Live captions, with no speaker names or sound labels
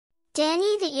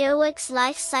Danny the Earwig's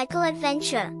life cycle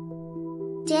adventure.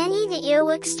 Danny the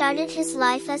Earwig started his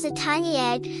life as a tiny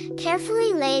egg,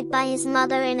 carefully laid by his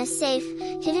mother in a safe,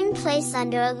 hidden place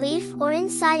under a leaf or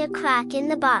inside a crack in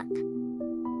the bark.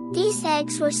 These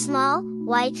eggs were small,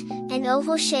 white, and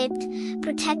oval-shaped,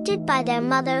 protected by their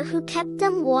mother who kept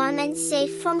them warm and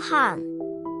safe from harm.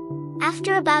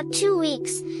 After about 2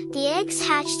 weeks, the eggs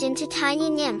hatched into tiny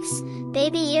nymphs,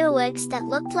 baby earwigs that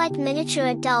looked like miniature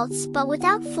adults but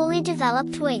without fully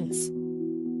developed wings.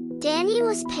 Danny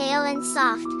was pale and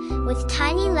soft, with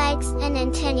tiny legs and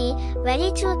antennae,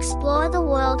 ready to explore the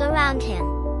world around him.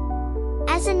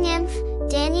 As a nymph,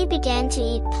 Danny began to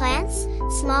eat plants,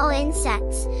 small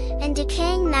insects, and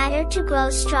decaying matter to grow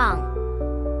strong.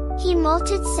 He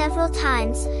molted several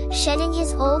times, shedding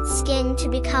his old skin to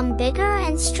become bigger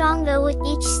and stronger with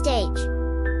each stage.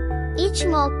 Each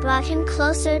molt brought him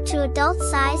closer to adult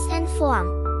size and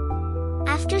form.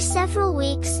 After several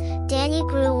weeks, Danny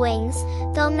grew wings,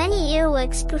 though many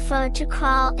earwigs prefer to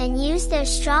crawl and use their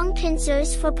strong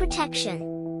pincers for protection.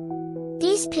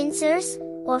 These pincers,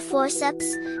 or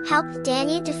forceps, helped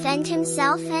Danny defend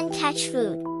himself and catch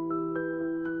food.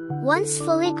 Once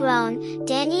fully grown,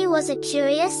 Danny was a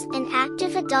curious and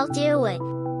active adult earwig.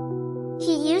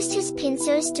 He used his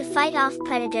pincers to fight off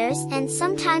predators and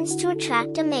sometimes to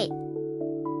attract a mate.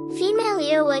 Female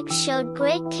earwigs showed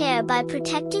great care by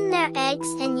protecting their eggs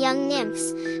and young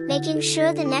nymphs, making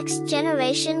sure the next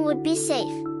generation would be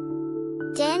safe.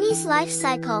 Danny's life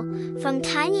cycle, from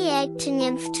tiny egg to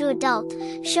nymph to adult,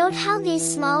 showed how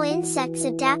these small insects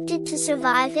adapted to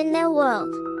survive in their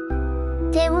world.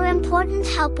 They were important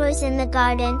helpers in the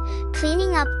garden,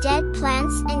 cleaning up dead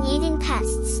plants and eating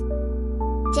pests.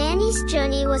 Danny's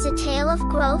journey was a tale of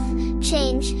growth,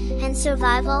 change, and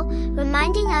survival,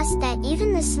 reminding us that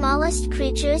even the smallest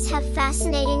creatures have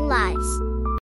fascinating lives.